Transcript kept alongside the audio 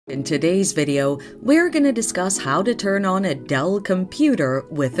In today's video, we're going to discuss how to turn on a Dell computer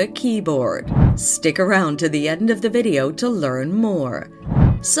with a keyboard. Stick around to the end of the video to learn more.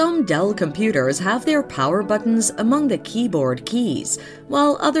 Some Dell computers have their power buttons among the keyboard keys,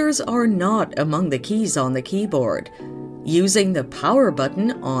 while others are not among the keys on the keyboard. Using the power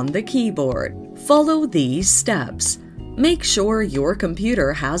button on the keyboard, follow these steps. Make sure your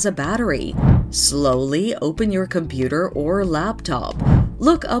computer has a battery. Slowly open your computer or laptop.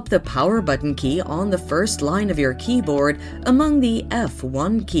 Look up the power button key on the first line of your keyboard among the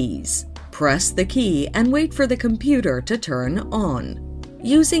F1 keys. Press the key and wait for the computer to turn on.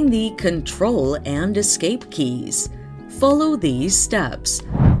 Using the Ctrl and Escape keys, follow these steps.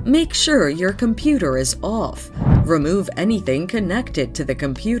 Make sure your computer is off. Remove anything connected to the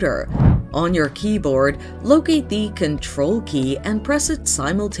computer. On your keyboard, locate the Ctrl key and press it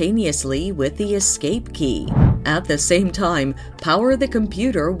simultaneously with the Escape key. At the same time, power the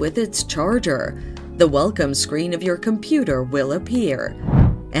computer with its charger. The welcome screen of your computer will appear.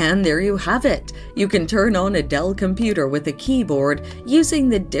 And there you have it! You can turn on a Dell computer with a keyboard using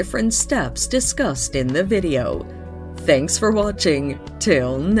the different steps discussed in the video. Thanks for watching.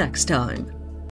 Till next time.